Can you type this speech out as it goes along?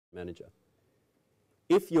manager.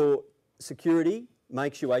 If your security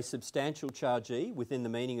makes you a substantial chargee within the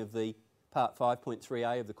meaning of the Part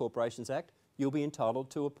 5.3a of the Corporations Act, you'll be entitled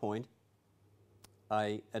to appoint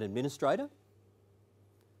an administrator,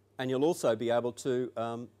 and you'll also be able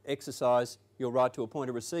to exercise your right to appoint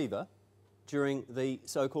a receiver during the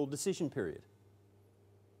so-called decision period,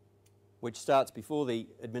 which starts before the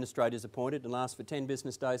administrator is appointed and lasts for 10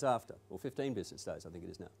 business days after, or 15 business days, I think it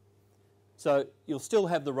is now. So you'll still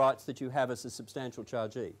have the rights that you have as a substantial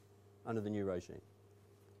chargee under the new regime.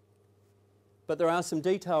 But there are some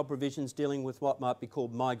detailed provisions dealing with what might be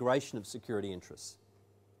called migration of security interests,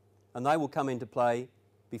 and they will come into play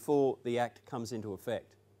before the Act comes into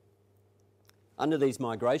effect. Under these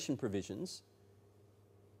migration provisions,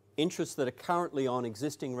 interests that are currently on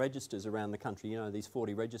existing registers around the country, you know, these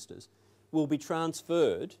 40 registers, will be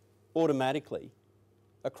transferred automatically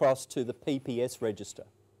across to the PPS register,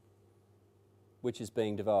 which is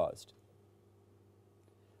being devised.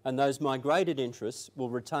 And those migrated interests will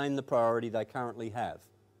retain the priority they currently have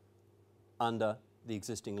under the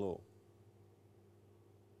existing law.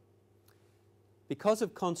 Because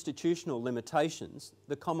of constitutional limitations,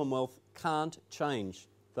 the Commonwealth can't change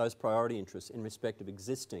those priority interests in respect of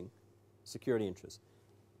existing security interests,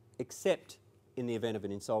 except in the event of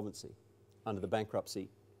an insolvency under the bankruptcy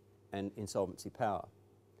and insolvency power.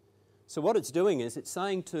 So what it's doing is it's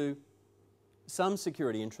saying to some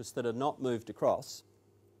security interests that are not moved across,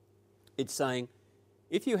 it's saying,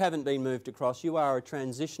 if you haven't been moved across, you are a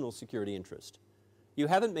transitional security interest. You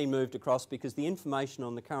haven't been moved across because the information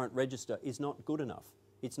on the current register is not good enough.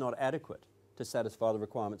 It's not adequate to satisfy the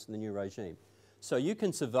requirements in the new regime. So you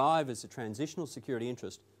can survive as a transitional security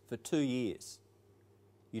interest for 2 years.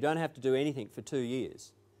 You don't have to do anything for 2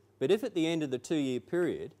 years. But if at the end of the 2-year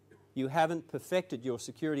period you haven't perfected your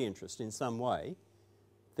security interest in some way,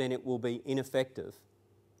 then it will be ineffective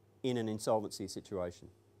in an insolvency situation.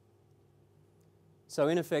 So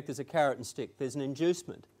in effect, there's a carrot and stick. There's an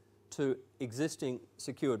inducement to existing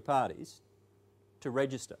secured parties to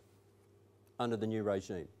register under the new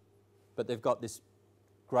regime. But they've got this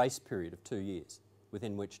grace period of 2 years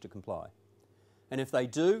within which to comply. And if they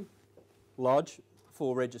do lodge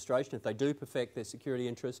for registration, if they do perfect their security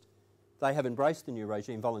interest, they have embraced the new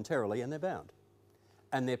regime voluntarily and they're bound.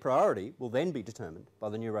 And their priority will then be determined by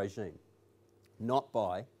the new regime, not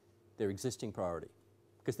by their existing priority,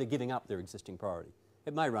 because they're giving up their existing priority.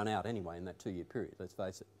 It may run out anyway in that 2-year period, let's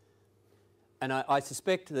face it. And I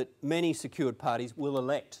suspect that many secured parties will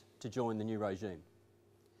elect to join the new regime.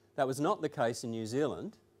 That was not the case in New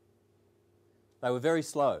Zealand. They were very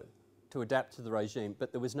slow to adapt to the regime,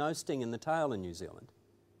 but there was no sting in the tail in New Zealand.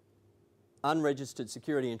 Unregistered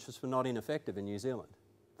security interests were not ineffective in New Zealand.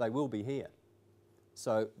 They will be here.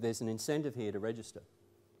 So there's an incentive here to register.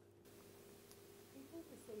 People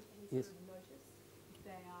receive any sort of notice if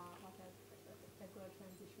they are like if they've got a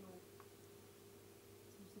transitional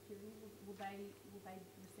security? Will they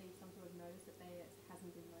receive some sort of notice that it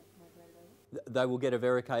hasn't been migrated over? They will get a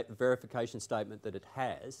verification statement that it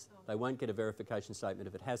has. Oh. They won't get a verification statement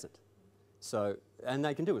if it hasn't. So, and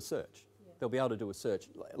they can do a search. Yeah. They'll be able to do a search,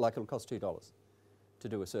 like it'll cost $2 to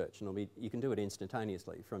do a search, and you can do it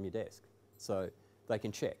instantaneously from your desk. So they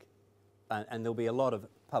can check. And there'll be a lot of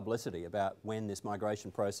publicity about when this migration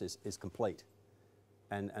process is complete.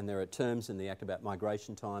 And there are terms in the Act about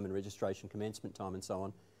migration time and registration commencement time and so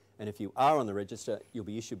on. And if you are on the register, you'll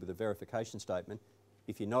be issued with a verification statement.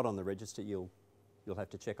 If you're not on the register, you'll have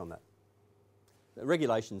to check on that. The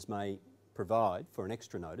regulations may provide for an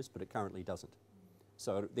extra notice, but it currently doesn't.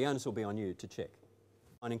 So the onus will be on you to check.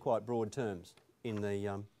 And in quite broad terms in the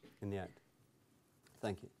Act.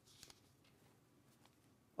 Thank you.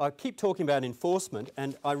 I keep talking about enforcement,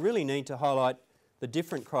 and I really need to highlight the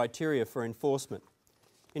different criteria for enforcement.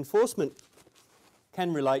 Enforcement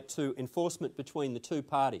can relate to enforcement between the two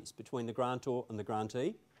parties, between the grantor and the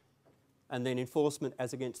grantee, and then enforcement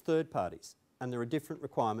as against third parties. And there are different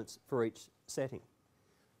requirements for each setting.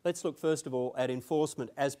 Let's look first of all at enforcement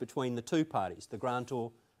as between the two parties, the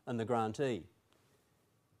grantor and the grantee.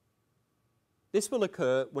 This will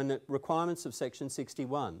occur when the requirements of Section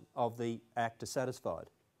 61 of the Act are satisfied,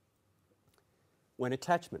 when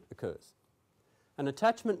attachment occurs. An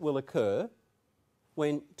attachment will occur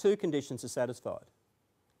when two conditions are satisfied.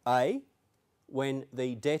 A, when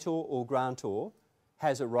the debtor or grantor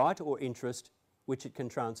has a right or interest which it can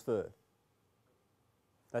transfer.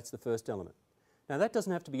 That's the first element. Now that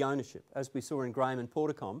doesn't have to be ownership. As we saw in Graham and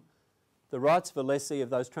Porticom, the rights of a lessee of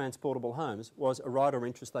those transportable homes was a right or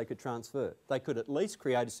interest they could transfer. They could at least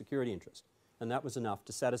create a security interest, and that was enough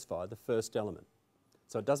to satisfy the first element.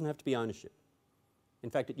 So it doesn't have to be ownership. In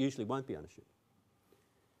fact, it usually won't be ownership.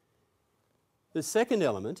 The second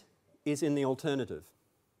element is in the alternative.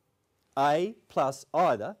 A plus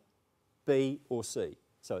either B or C.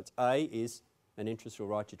 So it's A is an interest or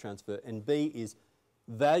right to transfer, and B is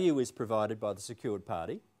value is provided by the secured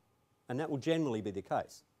party, and that will generally be the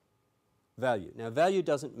case. Value. Now, value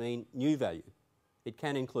doesn't mean new value. It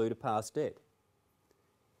can include a past debt.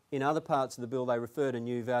 In other parts of the bill, they refer to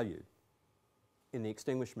new value in the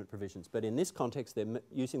extinguishment provisions, but in this context, they're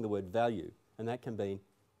using the word value, and that can be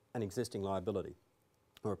an existing liability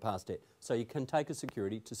or a past debt. So you can take a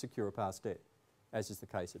security to secure a past debt, as is the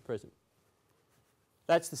case at present.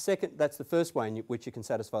 That's the first way in which you can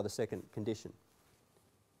satisfy the second condition.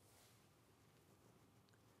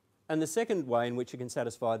 And the second way in which you can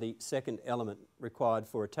satisfy the second element required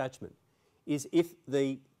for attachment is if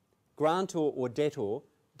the grantor or debtor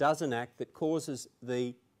does an act that causes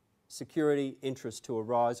the security interest to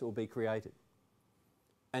arise or be created.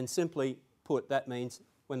 And simply put, that means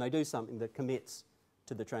when they do something that commits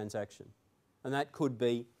to the transaction. And that could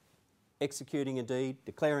be executing a deed,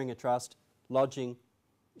 declaring a trust, lodging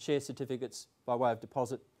share certificates by way of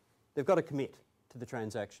deposit. They've got to commit to the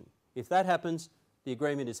transaction. If that happens, the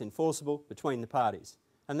agreement is enforceable between the parties.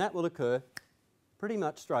 And that will occur pretty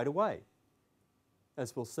much straight away,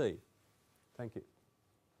 as we'll see. Thank you.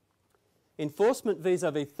 Enforcement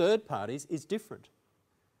vis-à-vis third parties is different.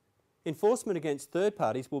 Enforcement against third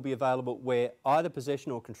parties will be available where either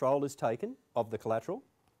possession or control is taken of the collateral.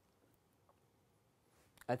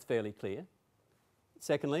 That's fairly clear.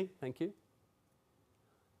 Secondly, thank you,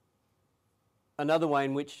 another way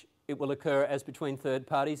in which it will occur as between third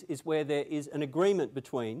parties is where there is an agreement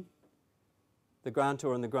between the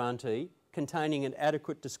grantor and the grantee containing an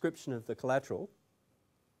adequate description of the collateral,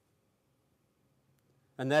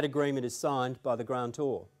 and that agreement is signed by the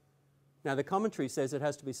grantor. Now, the commentary says it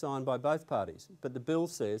has to be signed by both parties, but the bill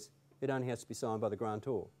says it only has to be signed by the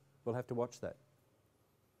grantor. We'll have to watch that.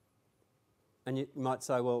 And you might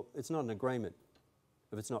say, well, it's not an agreement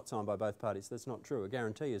if it's not signed by both parties. That's not true. A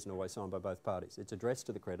guarantee isn't always signed by both parties. It's addressed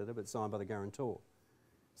to the creditor, but signed by the guarantor.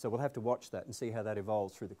 So we'll have to watch that and see how that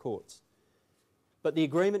evolves through the courts. But the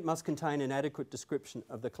agreement must contain an adequate description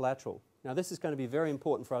of the collateral. Now, this is going to be very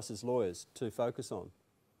important for us as lawyers to focus on,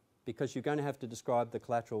 because you're going to have to describe the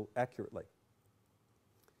collateral accurately.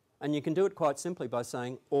 And you can do it quite simply by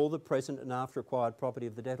saying all the present and after acquired property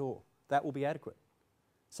of the debtor. That will be adequate.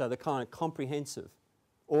 So the kind of comprehensive,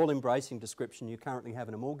 all-embracing description you currently have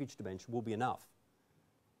in a mortgage debenture will be enough.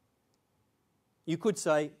 You could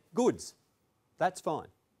say goods. That's fine.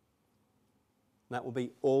 That will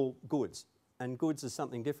be all goods. And goods is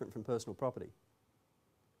something different from personal property.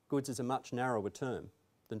 Goods is a much narrower term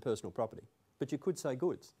than personal property. But you could say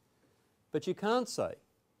goods. But you can't say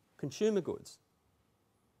consumer goods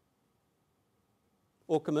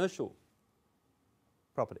or commercial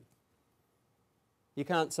property. You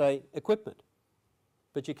can't say equipment,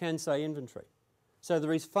 but you can say inventory. So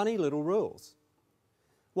there is funny little rules.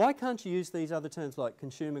 Why can't you use these other terms like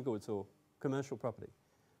consumer goods or commercial property?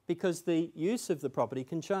 Because the use of the property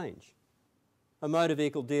can change. A motor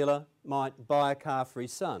vehicle dealer might buy a car for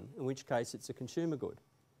his son, in which case it's a consumer good.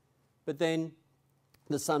 But then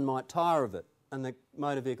the son might tire of it, and the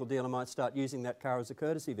motor vehicle dealer might start using that car as a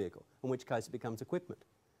courtesy vehicle, in which case it becomes equipment.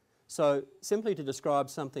 So simply to describe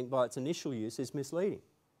something by its initial use is misleading,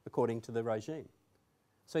 according to the regime.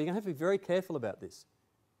 So you're going to have to be very careful about this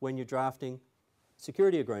when you're drafting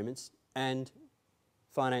security agreements and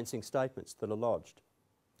financing statements that are lodged.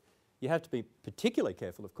 You have to be particularly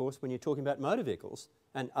careful, of course, when you're talking about motor vehicles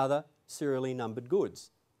and other serially numbered goods,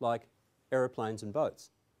 like aeroplanes and boats,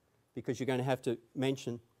 because you're going to have to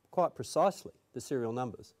mention quite precisely the serial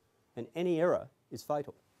numbers, and any error is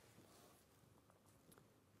fatal.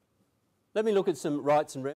 Let me look at some rights and